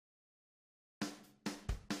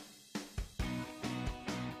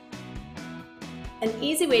An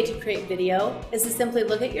easy way to create video is to simply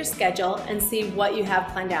look at your schedule and see what you have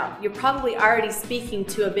planned out. You're probably already speaking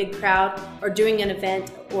to a big crowd or doing an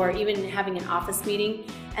event or even having an office meeting,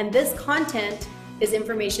 and this content is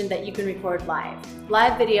information that you can record live.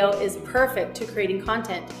 Live video is perfect to creating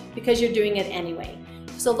content because you're doing it anyway.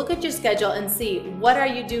 So look at your schedule and see, what are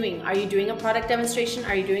you doing? Are you doing a product demonstration?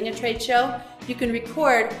 Are you doing a trade show? You can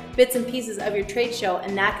record bits and pieces of your trade show,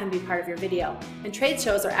 and that can be part of your video. And trade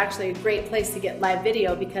shows are actually a great place to get live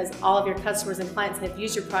video because all of your customers and clients that have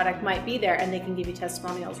used your product might be there, and they can give you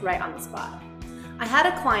testimonials right on the spot. I had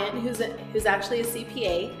a client who's actually a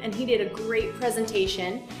CPA, and he did a great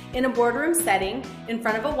presentation in a boardroom setting in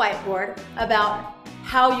front of a whiteboard about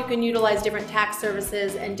how you can utilize different tax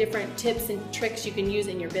services and different tips and tricks you can use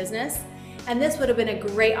in your business. And this would have been a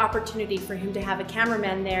great opportunity for him to have a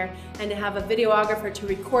cameraman there and to have a videographer to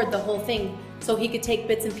record the whole thing so he could take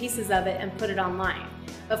bits and pieces of it and put it online.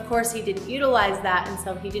 Of course, he didn't utilize that, and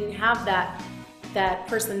so he didn't have that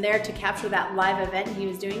person there to capture that live event he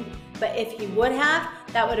was doing. But if he would have,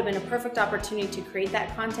 that would have been a perfect opportunity to create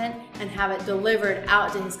that content and have it delivered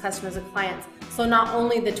out to his customers and clients. So not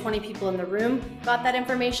only the 20 people in the room got that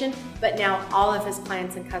information, but now all of his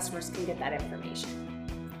clients and customers can get that information.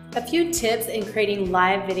 A few tips in creating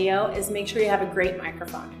live video is make sure you have a great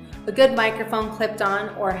microphone. A good microphone clipped on,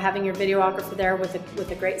 or having your videographer there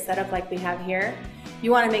with a great setup like we have here.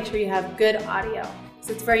 You want to make sure you have good audio.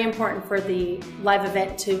 So it's very important for the live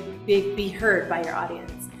event to be heard by your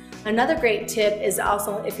audience. Another great tip is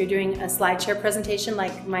also, if you're doing a SlideShare presentation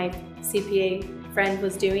like my CPA friend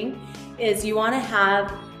was doing, is you want to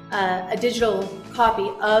have a digital copy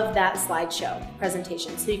of that slideshow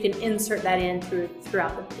presentation so you can insert that in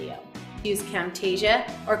throughout the video. Use Camtasia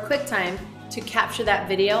or QuickTime to capture that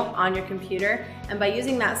video on your computer, and by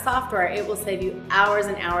using that software it will save you hours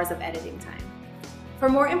and hours of editing time. For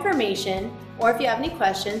more information, or if you have any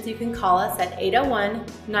questions, you can call us at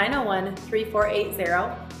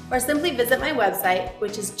 801-901-3480 or simply visit my website,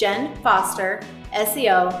 which is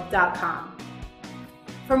jenfosterseo.com.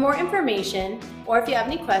 For more information, or if you have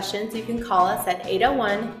any questions, you can call us at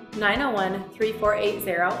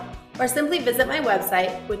 801-901-3480 or simply visit my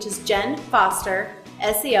website, which is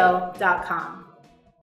jenfosterseo.com.